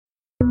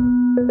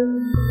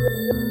Welcome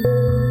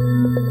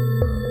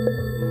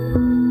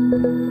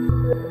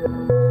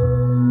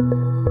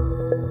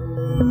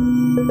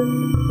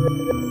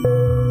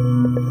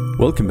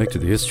back to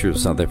the History of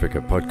South Africa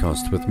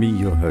podcast with me,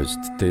 your host,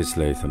 Des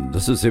Latham.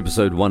 This is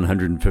episode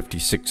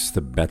 156,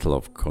 the Battle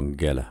of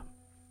Congella.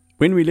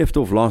 When we left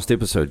off last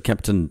episode,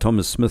 Captain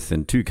Thomas Smith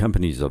and two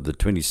companies of the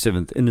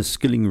 27th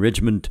Inniskilling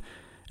Regiment,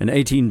 an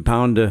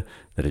 18-pounder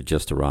that had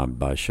just arrived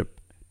by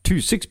ship, two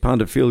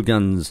 6-pounder field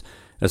guns,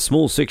 a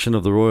small section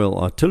of the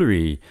Royal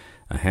Artillery,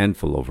 a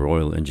handful of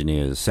Royal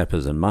Engineers,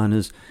 Sappers and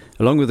miners,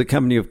 along with a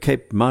company of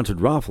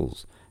Cape-mounted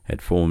rifles,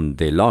 had formed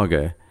their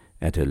laager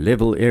at a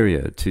level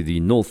area to the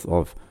north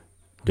of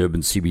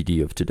Durban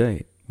CBD of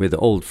today, where the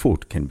old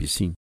fort can be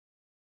seen.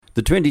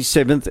 The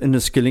 27th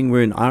Inniskilling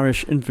were an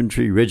Irish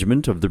infantry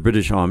regiment of the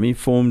British Army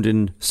formed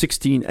in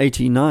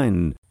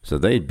 1689, so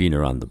they had been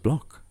around the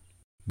block.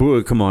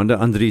 Boer commander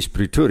Andries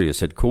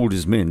Pretorius had called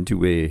his men to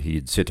where he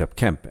had set up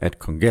camp at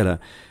Congella,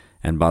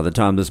 and by the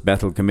time this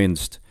battle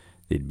commenced,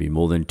 there'd be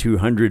more than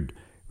 200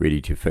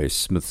 ready to face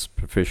Smith's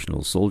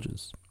professional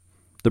soldiers.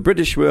 The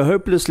British were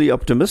hopelessly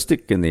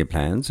optimistic in their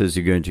plans, as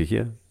you're going to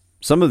hear.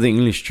 Some of the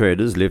English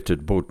traders left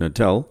at Port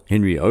Natal,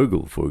 Henry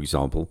Ogle, for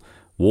example,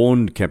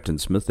 warned Captain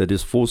Smith that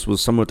his force was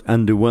somewhat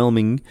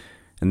underwhelming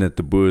and that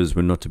the Boers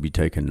were not to be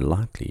taken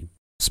lightly.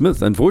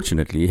 Smith,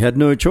 unfortunately, had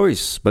no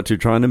choice but to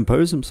try and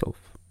impose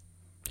himself.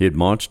 He had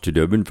marched to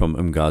Durban from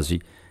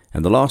Umgazi,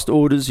 and the last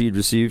orders he had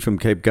received from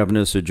Cape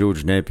Governor Sir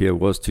George Napier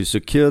was to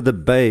secure the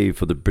Bay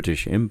for the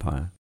British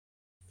Empire.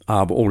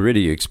 I've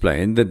already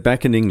explained that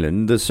back in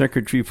England, the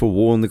Secretary for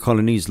War in the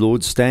Colonies,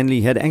 Lord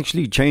Stanley, had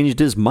actually changed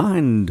his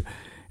mind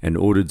and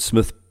ordered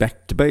Smith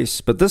back to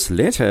base, but this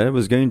letter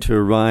was going to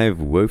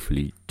arrive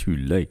woefully too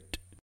late.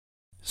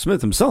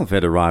 Smith himself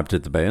had arrived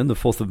at the Bay on the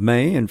 4th of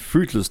May, and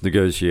fruitless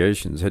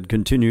negotiations had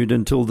continued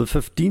until the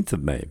 15th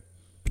of May.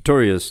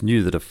 Pretorius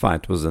knew that a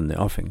fight was in the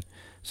offing,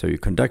 so he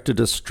conducted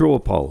a straw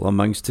poll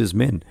amongst his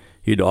men.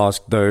 He'd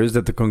asked those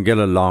at the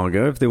Congella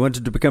laager if they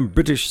wanted to become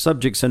British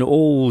subjects, and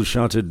all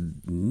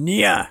shouted,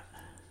 "Nya!"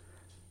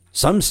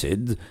 Some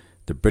said,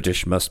 "The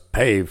British must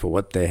pay for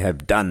what they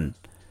have done."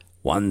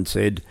 One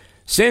said,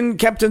 "Send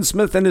Captain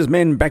Smith and his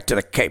men back to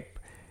the Cape.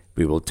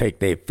 We will take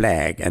their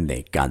flag and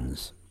their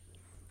guns."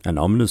 An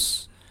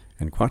ominous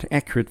and quite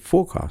accurate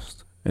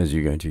forecast, as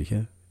you're going to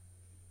hear.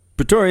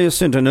 Pretorius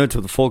sent a note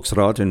to the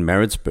Volksraad in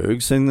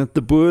Maritzburg saying that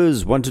the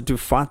Boers wanted to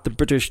fight the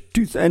British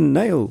tooth and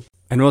nail,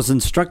 and was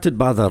instructed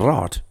by the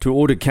Raad to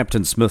order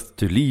Captain Smith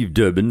to leave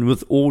Durban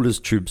with all his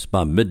troops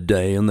by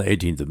midday on the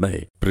 18th of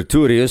May.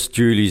 Pretorius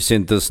duly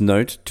sent this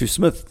note to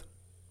Smith.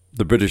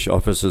 The British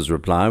officer's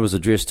reply was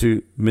addressed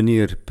to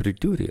Mynheer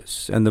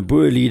Pretorius, and the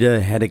Boer leader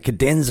had a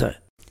cadenza.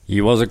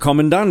 He was a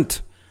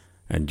commandant,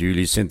 and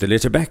duly sent the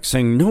letter back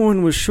saying no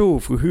one was sure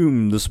for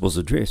whom this was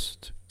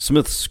addressed.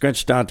 Smith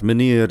scratched out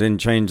Mynheer and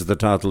changed the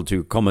title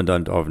to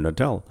Commandant of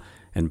Natal,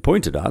 and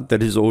pointed out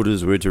that his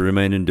orders were to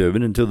remain in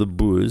Durban until the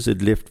Boers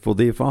had left for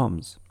their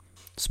farms.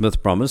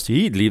 Smith promised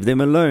he'd leave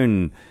them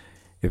alone.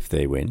 If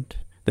they went,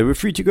 they were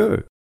free to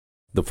go.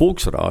 The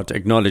Volksraad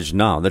acknowledged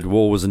now that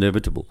war was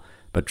inevitable,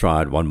 but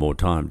tried one more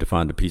time to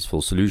find a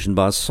peaceful solution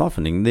by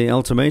softening their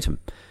ultimatum.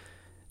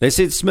 They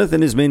said Smith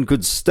and his men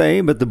could stay,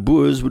 but the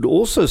Boers would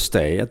also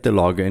stay at the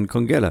laager in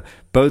Congella.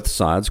 Both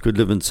sides could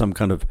live in some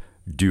kind of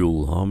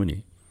dual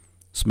harmony.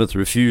 Smith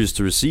refused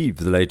to receive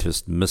the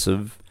latest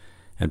missive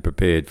and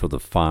prepared for the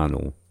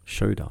final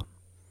showdown.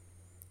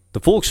 The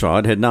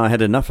Volksraad had now had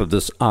enough of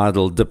this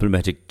idle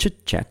diplomatic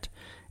chit-chat,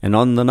 and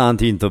on the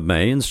 19th of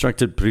May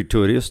instructed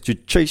Pretorius to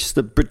chase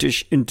the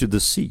British into the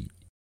sea.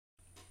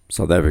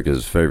 South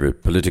Africa's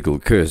favourite political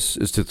curse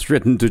is to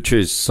threaten to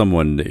chase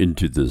someone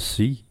into the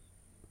sea.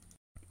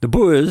 The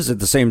Boers, at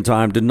the same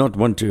time, did not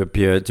want to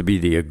appear to be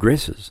the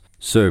aggressors,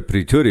 so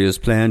Pretorius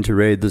planned to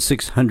raid the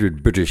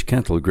 600 British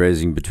cattle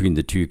grazing between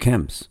the two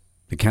camps.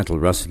 The cattle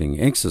rustling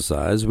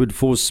exercise would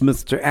force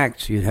Smith to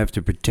act. He'd have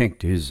to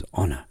protect his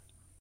honour.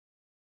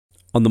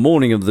 On the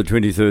morning of the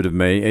 23rd of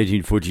May,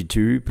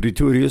 1842,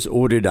 Pretorius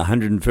ordered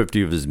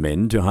 150 of his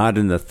men to hide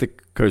in the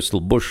thick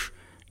coastal bush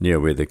near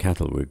where the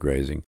cattle were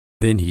grazing.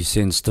 Then he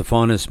sent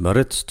Stephanus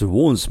Maritz to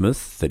warn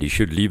Smith that he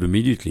should leave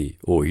immediately,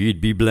 or he'd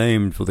be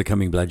blamed for the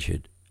coming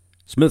bloodshed.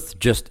 Smith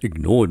just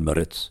ignored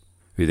Maritz,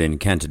 who then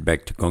cantered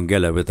back to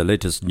Congella with the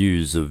latest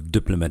news of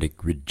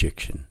diplomatic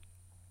rejection.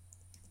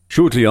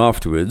 Shortly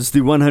afterwards,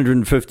 the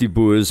 150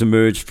 Boers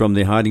emerged from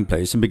their hiding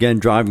place and began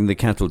driving the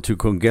cattle to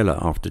Congella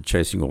after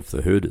chasing off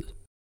the herders.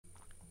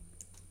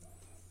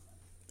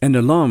 An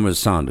alarm was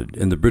sounded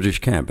in the British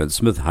camp, and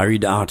Smith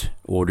hurried out,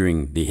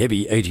 ordering the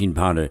heavy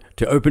 18-pounder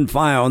to open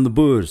fire on the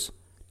Boers.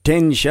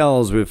 10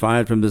 shells were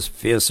fired from this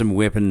fearsome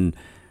weapon,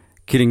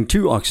 killing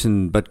 2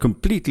 oxen but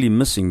completely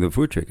missing the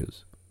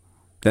voortrekkers.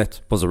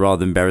 That was a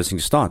rather embarrassing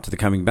start to the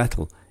coming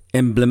battle,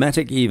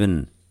 emblematic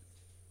even.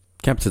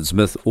 Captain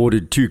Smith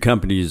ordered 2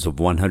 companies of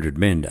 100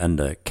 men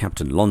under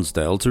Captain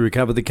Lonsdale to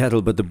recover the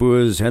cattle, but the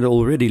Boers had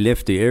already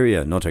left the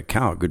area. Not a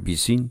cow could be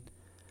seen.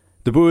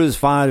 The Boers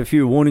fired a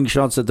few warning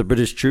shots at the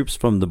British troops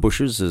from the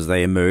bushes as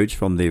they emerged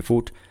from their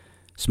fort.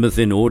 Smith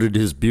then ordered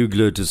his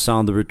bugler to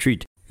sound the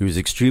retreat. He was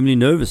extremely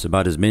nervous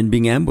about his men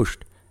being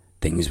ambushed.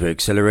 Things were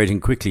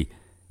accelerating quickly,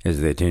 as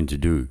they tend to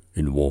do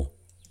in war.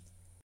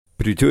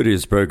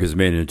 Pretorius broke his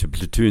men into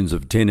platoons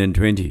of 10 and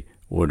 20,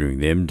 ordering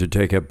them to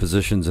take up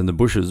positions in the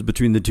bushes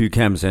between the two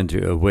camps and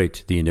to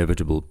await the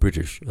inevitable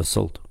British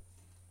assault.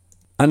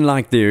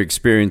 Unlike their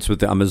experience with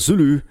the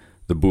Amazulu,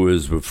 the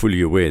Boers were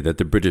fully aware that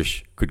the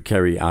British could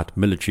carry out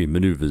military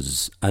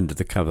maneuvers under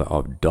the cover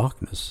of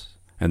darkness,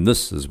 and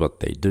this is what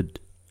they did.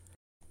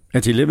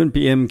 At 11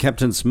 p.m,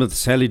 Captain Smith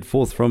sallied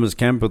forth from his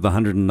camp with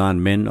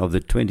 109 men of the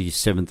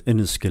 27th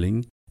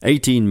Inniskilling,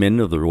 18 men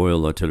of the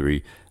Royal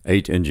Artillery,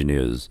 8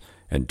 engineers,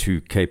 and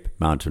 2 Cape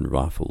Mountain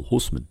Rifle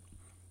horsemen.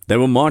 They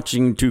were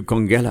marching to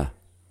Congella.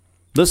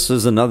 This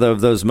is another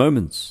of those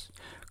moments.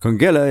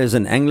 Congella is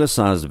an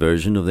anglicised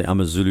version of the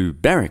Amazulu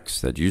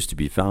barracks that used to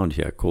be found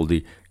here, called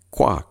the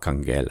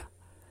Congella.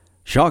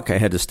 Shaka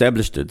had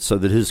established it so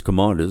that his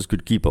commanders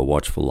could keep a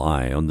watchful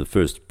eye on the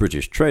first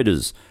British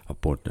traders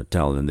of Port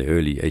Natal in the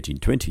early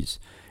 1820s.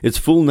 Its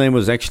full name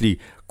was actually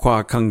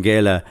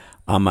Congella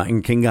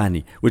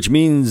Umgazi, which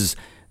means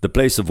the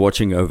place of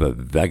watching over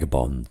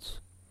vagabonds.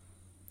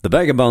 The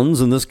vagabonds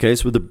in this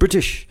case were the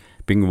British,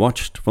 being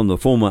watched from the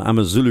former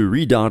Amazulu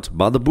redoubt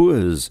by the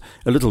Boers,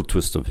 a little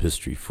twist of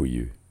history for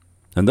you.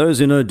 And those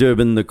who know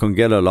Durban, the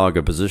Congella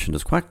laager position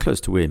is quite close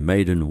to where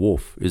Maiden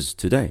Wharf is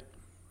today.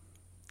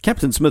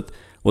 Captain Smith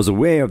was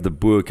aware of the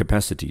Boer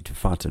capacity to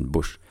fight in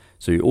bush,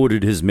 so he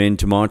ordered his men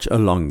to march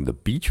along the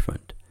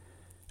beachfront.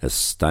 A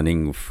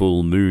stunning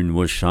full moon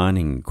was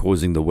shining,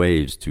 causing the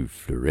waves to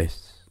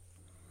fluoresce.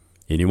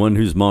 Anyone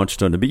who's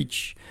marched on a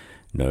beach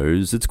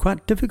knows it's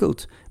quite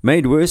difficult,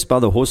 made worse by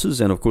the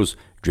horses and, of course,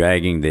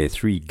 dragging their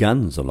 3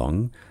 guns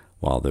along,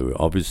 while they were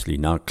obviously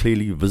now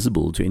clearly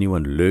visible to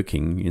anyone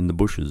lurking in the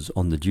bushes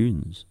on the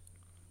dunes.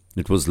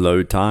 It was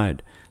low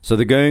tide, so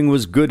the going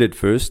was good at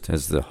first,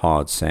 as the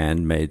hard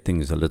sand made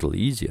things a little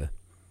easier.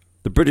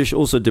 The British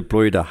also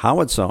deployed a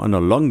howitzer on a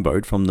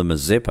longboat from the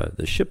Mazeppa,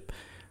 the ship,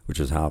 which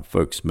is how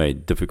folks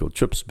made difficult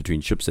trips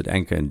between ships at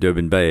anchor in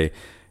Durban Bay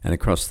and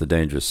across the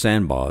dangerous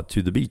sandbar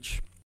to the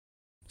beach.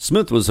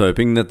 Smith was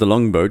hoping that the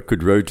longboat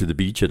could row to the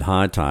beach at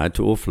high tide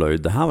to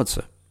offload the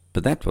howitzer,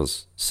 but that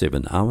was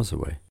 7 hours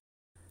away.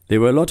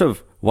 There were a lot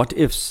of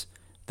what-ifs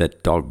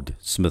that dogged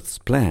Smith's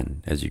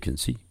plan, as you can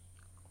see.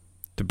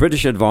 The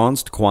British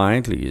advanced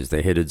quietly as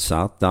they headed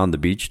south down the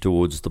beach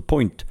towards the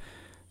point,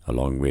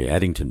 along where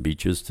Addington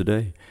Beach is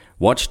today,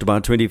 watched by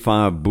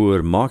 25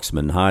 Boer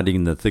marksmen hiding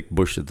in the thick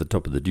bush at the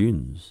top of the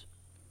dunes.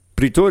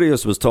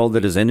 Pretorius was told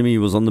that his enemy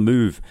was on the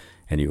move,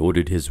 and he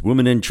ordered his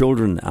women and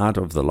children out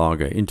of the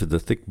laager into the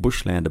thick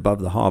bushland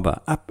above the harbour,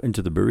 up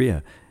into the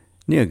Berea,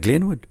 near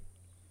Glenwood.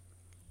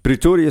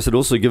 Pretorius had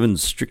also given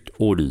strict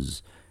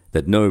orders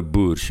that no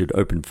Boer should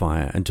open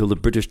fire until the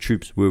British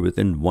troops were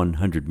within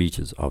 100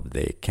 metres of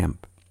their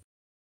camp.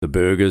 The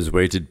burghers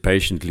waited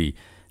patiently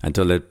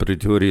until at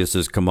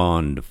Pretorius's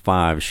command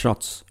 5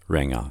 shots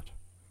rang out.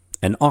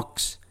 An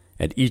ox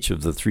at each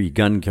of the 3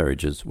 gun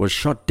carriages was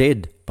shot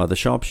dead by the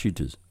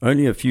sharpshooters,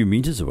 only a few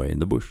metres away in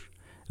the bush.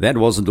 That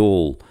wasn't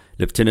all.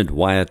 Lieutenant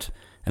Wyatt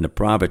and a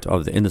private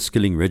of the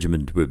Inniskilling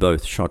Regiment were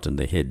both shot in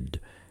the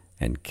head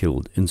and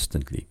killed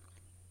instantly.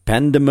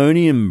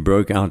 Pandemonium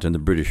broke out in the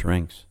British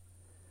ranks.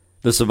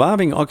 The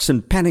surviving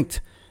oxen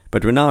panicked,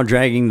 but were now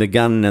dragging the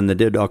gun and the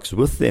dead ox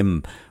with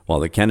them, while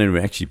the cannon were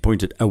actually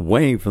pointed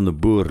away from the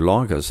Boer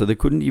laager, so they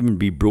couldn't even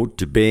be brought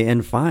to bear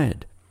and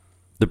fired.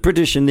 The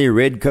British in their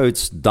red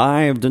coats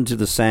dived into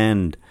the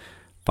sand,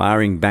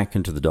 firing back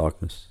into the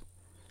darkness.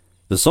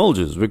 The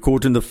soldiers were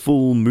caught in the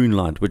full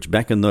moonlight, which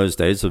back in those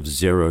days of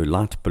zero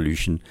light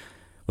pollution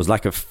was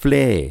like a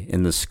flare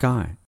in the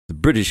sky. The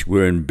British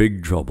were in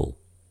big trouble.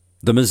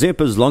 The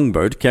Mazeppa's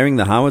longboat carrying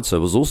the howitzer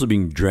was also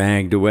being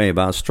dragged away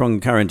by a strong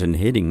current and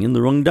heading in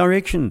the wrong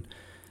direction.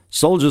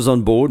 Soldiers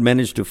on board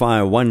managed to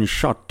fire 1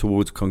 shot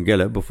towards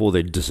Congella before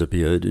they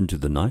disappeared into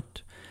the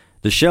night.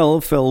 The shell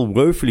fell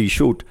woefully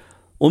short,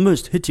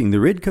 almost hitting the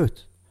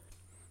redcoats.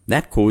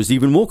 That caused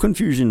even more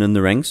confusion in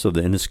the ranks of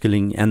the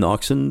Inniskilling and the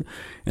oxen,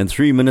 and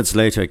 3 minutes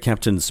later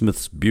Captain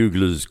Smith's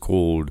buglers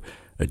called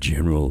a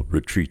general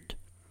retreat.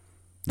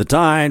 The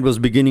tide was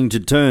beginning to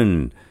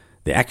turn,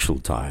 the actual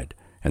tide,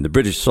 and the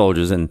British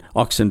soldiers and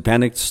oxen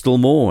panicked still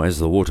more as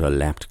the water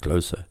lapped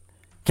closer.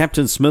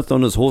 Captain Smith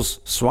on his horse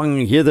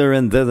swung hither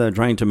and thither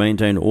trying to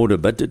maintain order,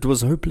 but it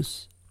was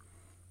hopeless.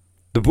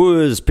 The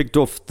Boers picked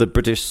off the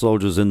British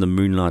soldiers in the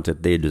moonlight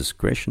at their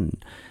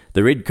discretion.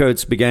 The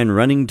redcoats began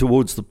running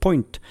towards the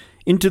point,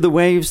 into the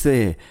waves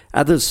there.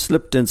 Others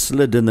slipped and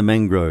slid in the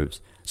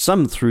mangroves.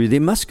 Some threw their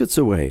muskets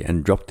away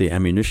and dropped their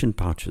ammunition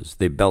pouches,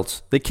 their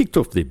belts. They kicked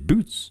off their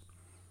boots.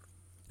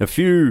 A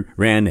few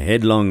ran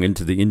headlong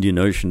into the Indian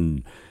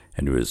Ocean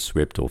and were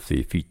swept off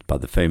their feet by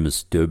the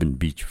famous Durban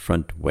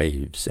beachfront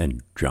waves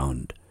and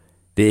drowned,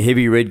 their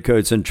heavy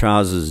redcoats and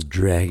trousers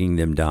dragging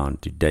them down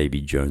to Davy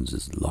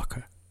Jones's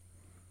locker.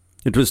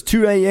 It was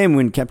 2 a.m.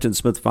 when Captain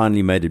Smith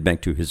finally made it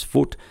back to his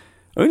fort,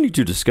 only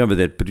to discover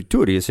that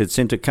Pretorius had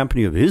sent a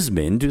company of his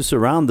men to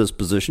surround this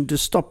position to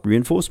stop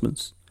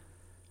reinforcements.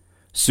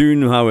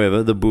 Soon,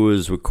 however, the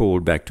Boers were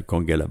called back to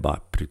Congella by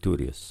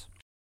Pretorius.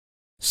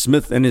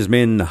 Smith and his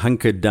men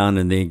hunkered down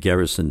in their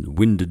garrison,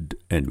 winded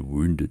and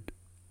wounded.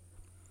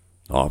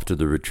 After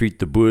the retreat,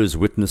 the Boers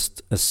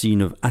witnessed a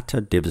scene of utter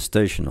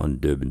devastation on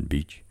Durban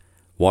Beach,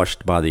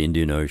 washed by the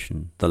Indian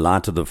Ocean, the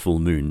light of the full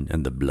moon,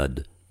 and the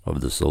blood of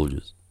the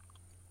soldiers.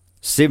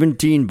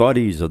 17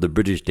 bodies of the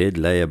British dead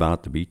lay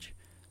about the beach.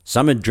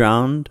 Some had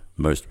drowned,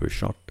 most were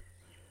shot.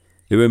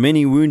 There were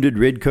many wounded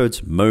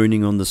redcoats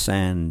moaning on the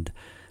sand,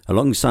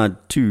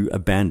 alongside 2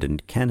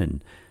 abandoned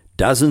cannon,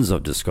 dozens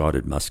of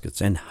discarded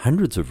muskets, and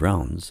hundreds of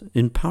rounds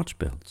in pouch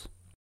belts.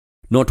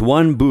 Not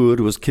one Boer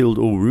was killed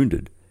or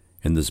wounded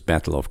in this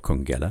Battle of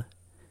Congella,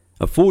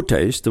 a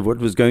foretaste of what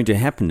was going to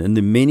happen in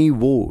the many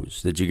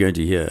wars that you're going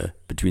to hear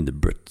between the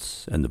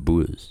Brits and the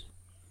Boers.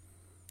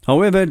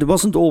 However, it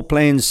wasn't all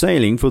plain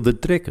sailing for the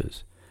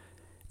trekkers.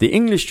 The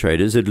English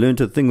traders had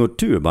learnt a thing or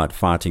two about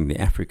fighting the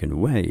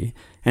African way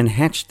and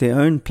hatched their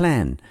own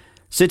plan.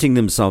 Setting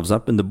themselves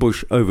up in the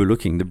bush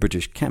overlooking the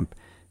British camp,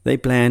 they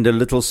planned a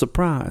little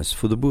surprise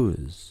for the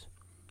Boers.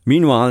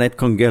 Meanwhile, at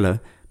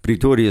Congella,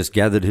 Pretorius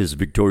gathered his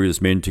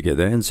victorious men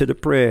together and said a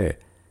prayer.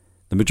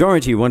 The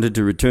majority wanted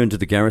to return to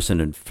the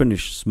garrison and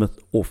finish Smith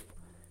off.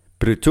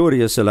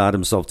 Pretorius allowed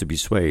himself to be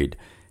swayed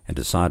and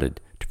decided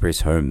to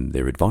press home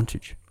their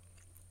advantage.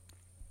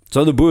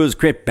 So the Boers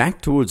crept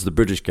back towards the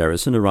British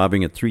garrison,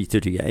 arriving at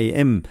 3:30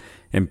 a.m.,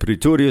 and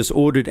Pretorius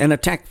ordered an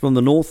attack from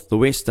the north, the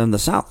west, and the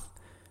south.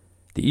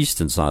 The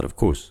eastern side, of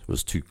course,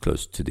 was too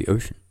close to the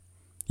ocean.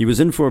 He was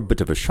in for a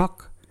bit of a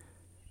shock.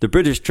 The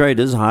British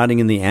traders hiding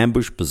in the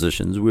ambush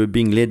positions were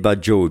being led by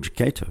George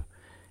Cato,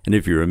 and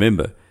if you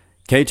remember,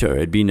 Cato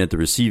had been at the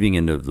receiving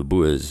end of the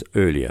Boers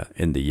earlier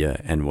in the year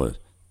and was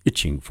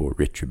itching for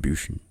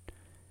retribution.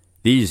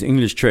 These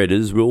English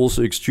traders were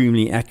also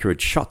extremely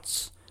accurate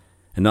shots,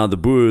 and now the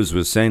Boers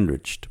were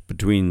sandwiched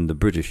between the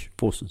British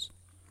forces.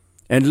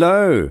 And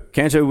lo,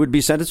 Cato would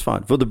be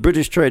satisfied, for the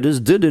British traders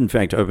did in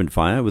fact open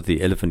fire with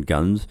the elephant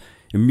guns,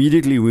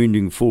 immediately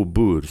wounding 4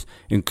 Boers,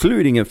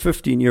 including a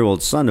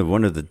 15-year-old son of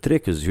one of the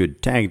trekkers who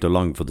had tagged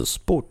along for the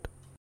sport.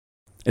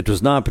 It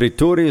was now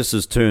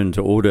Pretorius's turn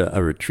to order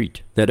a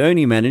retreat that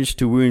only managed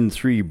to wound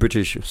 3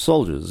 British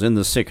soldiers in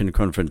the second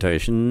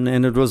confrontation,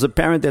 and it was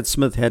apparent that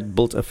Smith had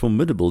built a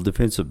formidable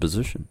defensive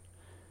position.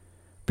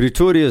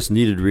 Pretorius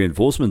needed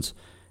reinforcements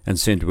and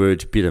sent word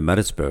to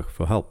Pietermaritzburg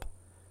for help.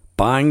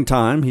 Buying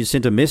time, he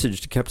sent a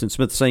message to Captain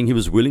Smith saying he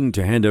was willing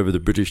to hand over the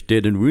British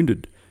dead and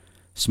wounded.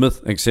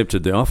 Smith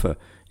accepted the offer.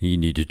 He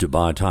needed to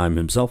buy time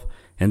himself,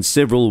 and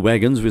several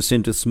wagons were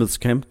sent to Smith's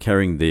camp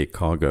carrying their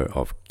cargo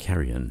of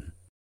carrion.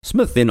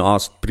 Smith then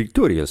asked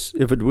Pretorius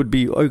if it would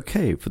be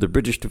okay for the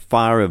British to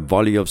fire a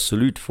volley of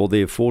salute for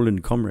their fallen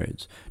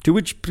comrades, to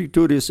which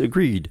Pretorius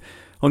agreed,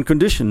 on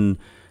condition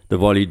the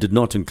volley did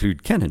not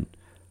include cannon.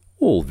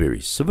 All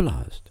very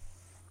civilized.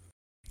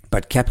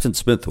 But Captain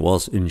Smith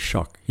was in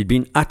shock. He'd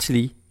been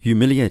utterly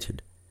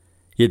humiliated.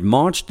 He had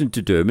marched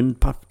into Durban,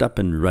 puffed up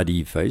and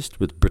ruddy-faced,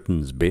 with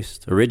Britain's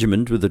best, a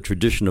regiment with a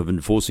tradition of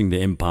enforcing the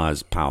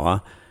Empire's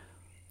power.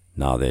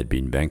 Now they had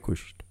been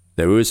vanquished.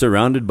 They were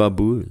surrounded by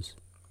Boers.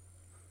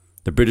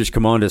 The British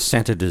commander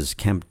sat at his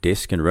camp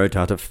desk and wrote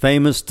out a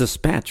famous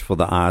dispatch for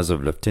the eyes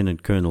of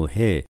Lieutenant Colonel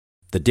Hare,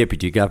 the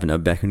deputy governor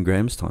back in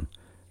Grahamstown.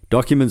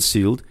 Documents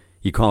sealed,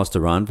 he cast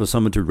around for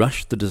someone to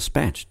rush the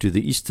dispatch to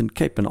the Eastern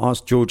Cape and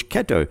asked George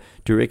Cato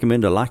to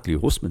recommend a likely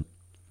horseman.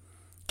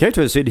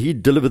 Cato said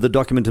he'd deliver the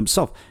document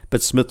himself,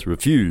 but Smith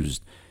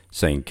refused,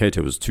 saying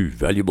Cato was too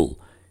valuable.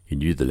 He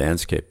knew the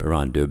landscape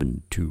around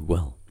Durban too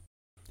well.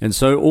 And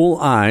so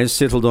all eyes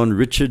settled on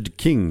Richard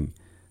King,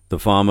 the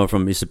farmer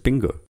from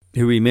Isipingo,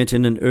 who we met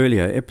in an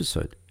earlier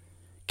episode.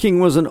 King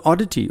was an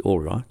oddity,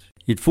 all right.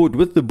 He'd fought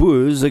with the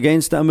Boers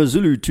against the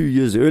Amazulu 2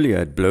 years earlier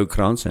at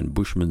Blowkrans and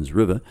Bushman's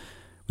River,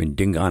 when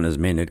Dingana's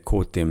men had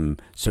caught them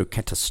so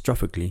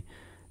catastrophically.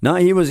 Now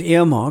he was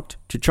earmarked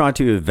to try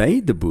to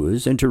evade the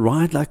Boers and to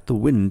ride like the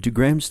wind to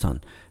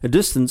Grahamstown, a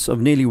distance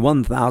of nearly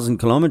 1,000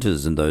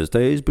 kilometers in those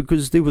days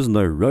because there was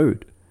no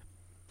road.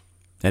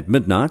 At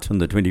midnight on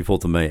the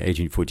 24th of May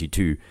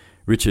 1842,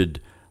 Richard,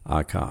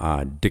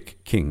 aka Dick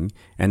King,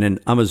 and an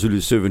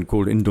Amazulu servant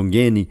called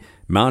Ndongeni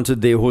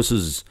mounted their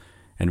horses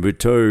and were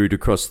towed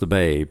across the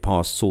bay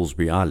past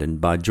Salisbury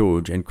Island by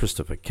George and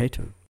Christopher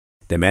Cato.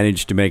 They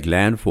managed to make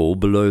landfall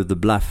below the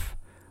bluff,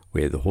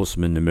 where the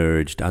horsemen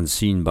emerged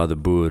unseen by the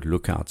Boer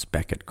lookouts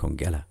back at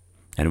Congella.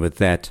 And with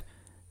that,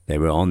 they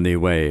were on their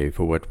way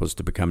for what was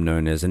to become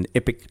known as an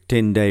epic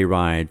 10-day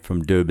ride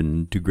from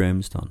Durban to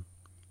Grahamstown.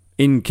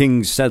 In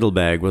King's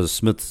saddlebag was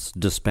Smith's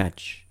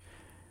dispatch,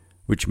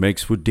 which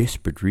makes for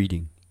desperate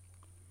reading.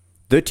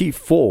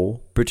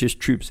 34 British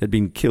troops had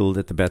been killed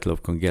at the Battle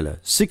of Congella,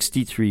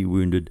 63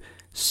 wounded,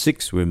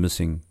 6 were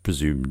missing,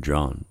 presumed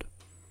drowned.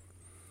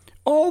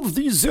 Of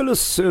the zealous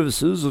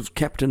services of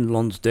Captain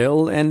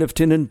Lonsdale and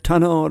Lieutenant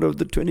Tunnard of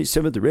the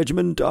 27th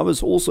Regiment, I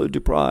was also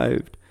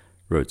deprived,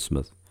 wrote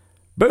Smith,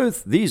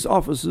 both these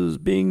officers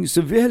being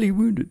severely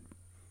wounded.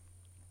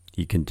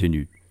 He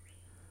continued,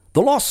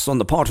 the loss on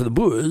the part of the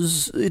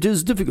Boers, it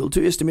is difficult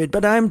to estimate,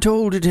 but I am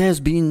told it has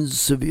been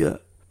severe.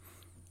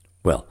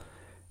 Well,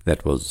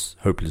 that was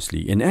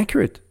hopelessly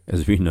inaccurate,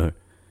 as we know.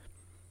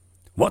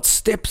 "What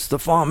steps the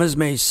farmers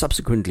may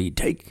subsequently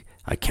take,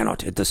 I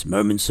cannot at this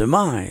moment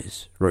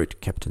surmise,"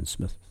 wrote Captain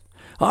Smith.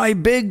 "I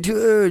beg to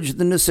urge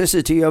the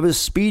necessity of a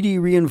speedy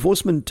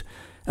reinforcement,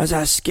 as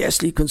I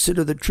scarcely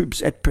consider the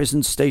troops at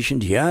present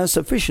stationed here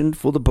sufficient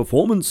for the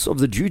performance of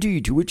the duty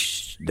to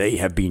which they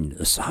have been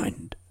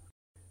assigned."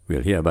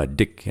 We'll hear about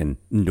Dick and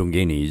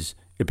Ndongene's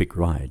epic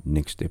ride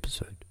next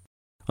episode.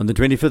 On the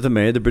 25th of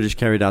May, the British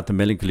carried out the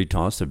melancholy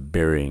task of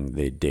burying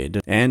their dead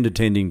and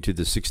attending to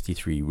the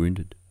 63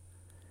 wounded.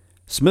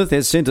 Smith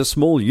had sent a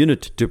small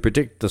unit to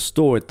protect the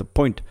store at the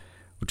point,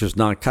 which was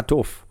now cut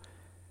off,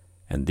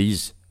 and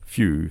these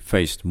few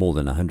faced more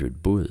than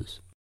 100 Boers.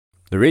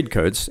 The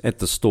redcoats at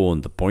the store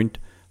on the point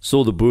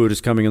saw the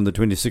Boers coming on the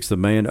 26th of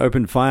May and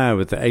opened fire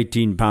with the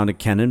 18-pounder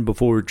cannon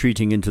before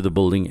retreating into the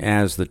building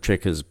as the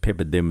trekkers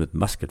peppered them with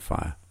musket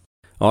fire.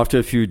 After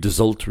a few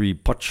desultory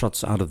pot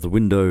shots out of the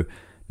window,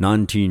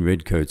 19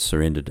 redcoats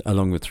surrendered,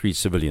 along with 3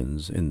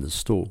 civilians in the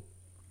store.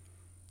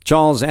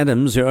 Charles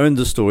Adams, who owned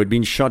the store, had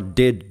been shot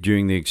dead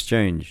during the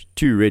exchange,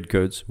 2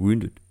 redcoats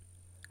wounded.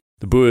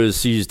 The Boers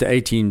seized the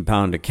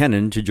 18-pounder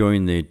cannon to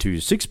join their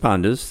 2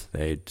 6-pounders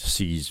they had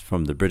seized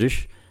from the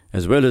British,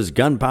 as well as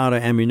gunpowder,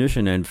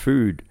 ammunition and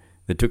food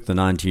that took the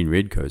 19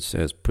 redcoats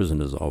as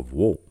prisoners of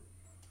war.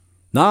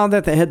 Now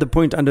that they had the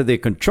point under their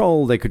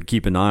control, they could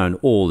keep an eye on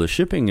all the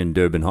shipping in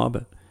Durban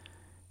harbour.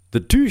 The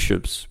 2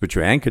 ships which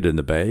were anchored in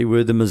the bay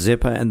were the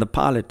Mazeppa and the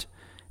Pilot,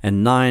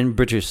 and 9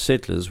 British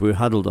settlers were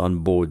huddled on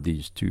board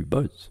these 2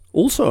 boats.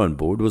 Also on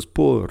board was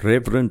poor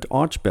Reverend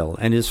Archbell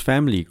and his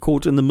family,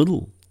 caught in the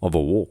middle of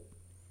a war.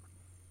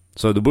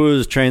 So the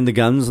Boers trained the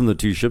guns on the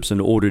 2 ships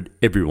and ordered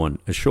everyone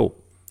ashore.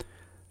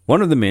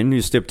 One of the men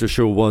who stepped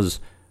ashore was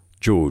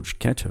George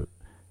Cato,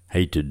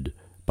 hated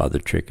by the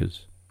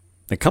trekkers.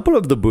 A couple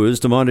of the Boers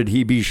demanded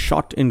he be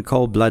shot in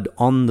cold blood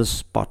on the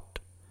spot.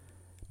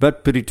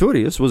 But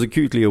Pretorius was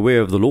acutely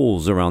aware of the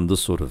laws around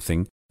this sort of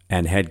thing,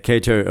 and had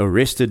Cato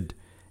arrested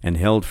and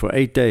held for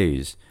 8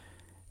 days.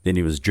 Then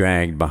he was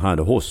dragged behind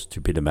a horse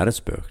to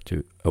Pietermaritzburg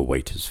to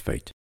await his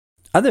fate.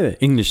 Other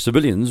English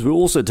civilians were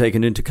also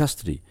taken into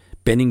custody.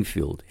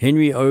 Benningfield,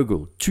 Henry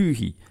Ogle,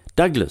 Toohey,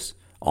 Douglas,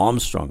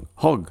 Armstrong,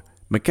 Hogg,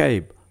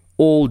 McCabe,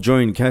 all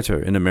joined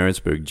Cato in a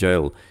Maritzburg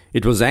jail.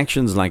 It was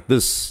actions like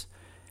this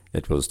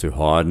that was to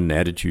harden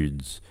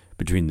attitudes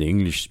between the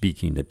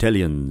English-speaking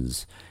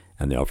Italians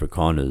and the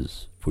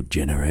Afrikaners for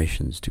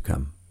generations to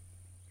come.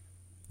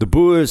 The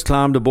Boers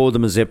climbed aboard the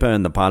Mazeppa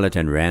and the Pilot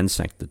and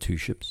ransacked the 2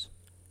 ships.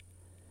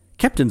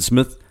 Captain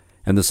Smith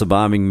and the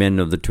surviving men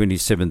of the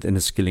 27th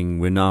Inniskilling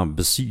were now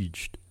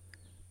besieged.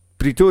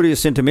 Pretorius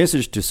sent a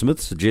message to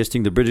Smith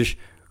suggesting the British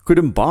could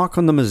embark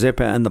on the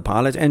Mazeppa and the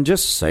Pilot and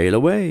just sail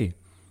away.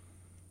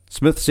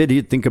 Smith said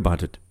he'd think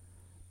about it.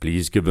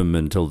 Please give him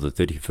until the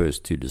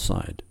 31st to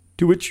decide,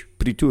 to which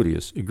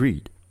Pretorius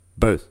agreed.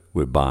 Both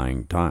were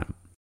buying time.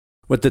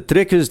 What the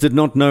trekkers did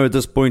not know at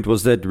this point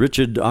was that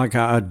Richard,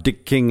 aka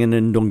Dick King, and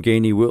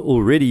Ndongeni were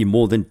already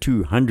more than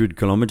 200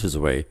 kilometers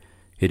away,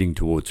 heading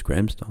towards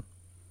Grahamstown.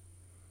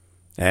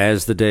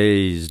 As the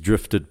days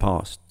drifted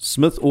past,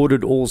 Smith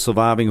ordered all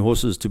surviving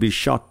horses to be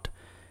shot,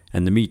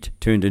 and the meat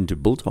turned into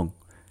biltong.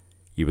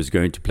 He was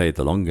going to play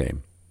the long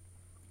game.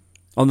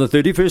 On the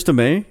 31st of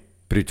May,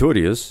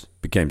 Pretorius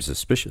became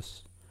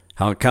suspicious.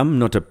 How come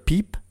not a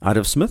peep out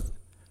of Smith?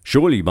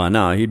 Surely by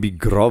now he'd be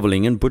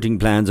grovelling and putting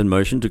plans in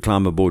motion to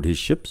climb aboard his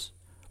ships.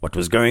 What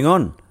was going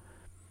on?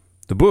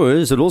 The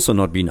Boers had also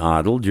not been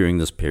idle during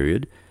this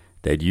period.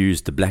 They had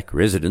used the black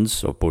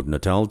residents of Port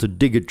Natal to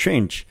dig a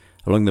trench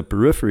along the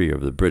periphery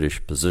of the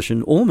British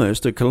position,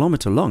 almost a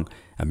kilometre long,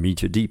 a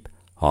metre deep,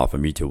 half a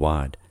metre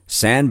wide.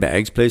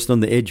 Sandbags placed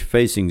on the edge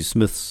facing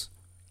Smith's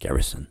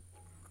garrison.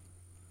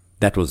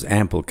 That was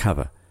ample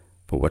cover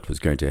for what was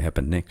going to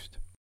happen next.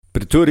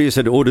 Pretorius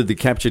had ordered the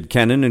captured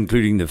cannon,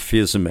 including the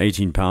fearsome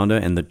 18-pounder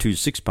and the 2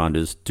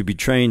 6-pounders, to be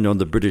trained on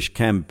the British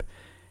camp,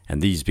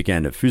 and these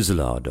began a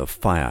fusillade of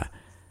fire,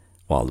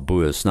 while the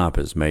Boer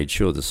snipers made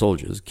sure the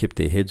soldiers kept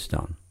their heads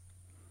down.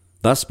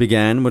 Thus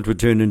began what would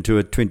turn into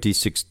a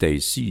 26-day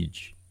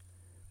siege.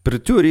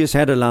 Pretorius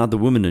had allowed the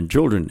women and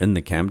children in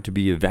the camp to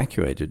be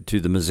evacuated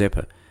to the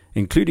Mazeppa,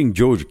 including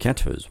George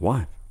Cato's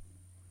wife.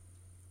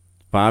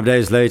 5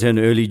 days later, in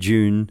early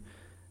June,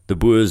 the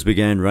Boers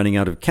began running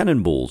out of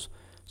cannonballs,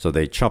 so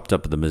they chopped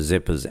up the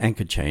Mazeppa's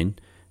anchor chain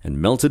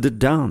and melted it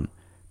down,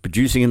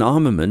 producing an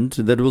armament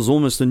that was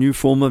almost a new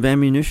form of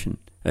ammunition,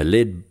 a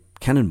lead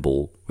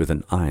cannonball with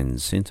an iron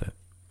centre.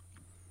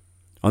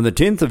 On the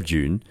 10th of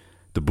June,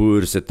 the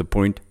Boers at the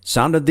point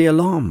sounded the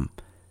alarm.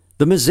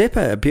 The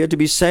Mazeppa appeared to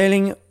be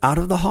sailing out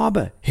of the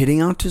harbour,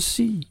 heading out to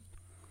sea.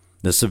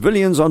 The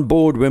civilians on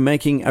board were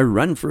making a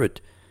run for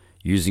it,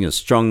 using a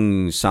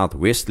strong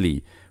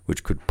southwesterly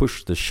which could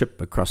push the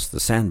ship across the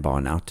sandbar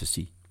and out to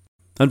sea.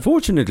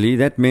 Unfortunately,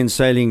 that meant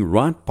sailing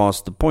right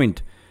past the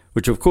point,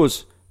 which of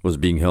course was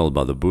being held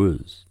by the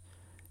Boers.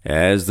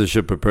 As the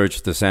ship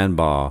approached the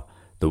sandbar,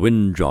 the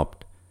wind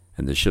dropped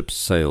and the ship's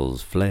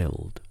sails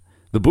flailed.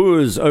 The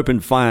Boers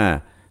opened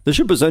fire. The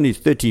ship was only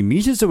 30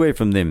 meters away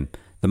from them.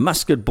 the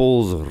musket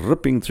balls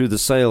ripping through the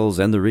sails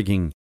and the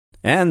rigging,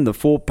 and the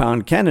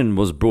 4-pound cannon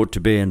was brought to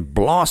bear and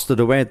blasted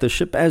away at the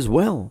ship as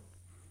well.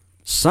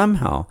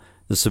 Somehow,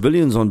 the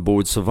civilians on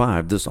board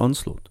survived this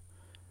onslaught.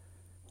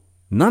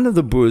 None of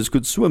the Boers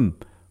could swim,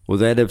 or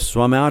they'd have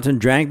swum out and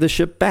dragged the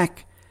ship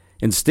back.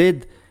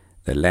 Instead,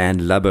 the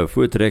landlubber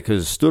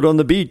voortrekkers stood on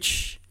the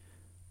beach,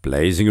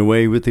 blazing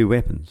away with their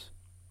weapons.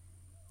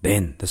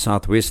 Then the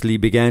southwesterly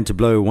began to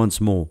blow once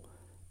more.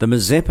 The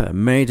Mazeppa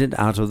made it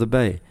out of the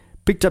bay,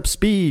 picked up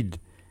speed,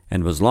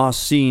 and was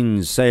last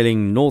seen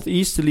sailing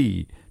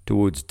northeasterly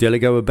towards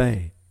Delagoa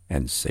Bay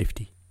and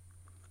safety.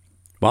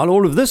 While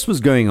all of this was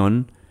going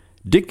on,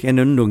 Dick and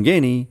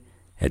Ndongeni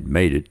had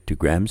made it to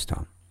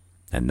Grahamstown.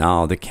 And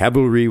now the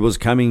cavalry was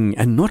coming,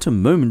 and not a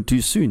moment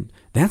too soon.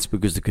 That's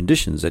because the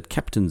conditions at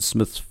Captain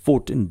Smith's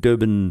fort in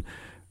Durban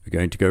were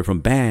going to go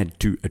from bad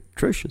to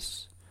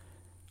atrocious.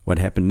 What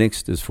happened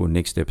next is for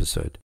next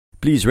episode.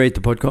 Please rate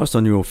the podcast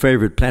on your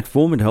favorite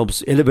platform. It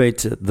helps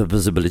elevate the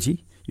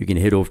visibility. You can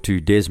head off to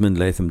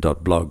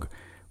desmondlatham.blog,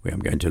 where I'm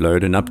going to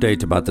load an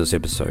update about this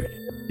episode.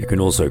 You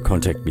can also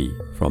contact me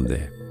from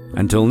there.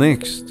 Until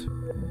next,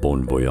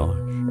 bon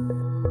voyage.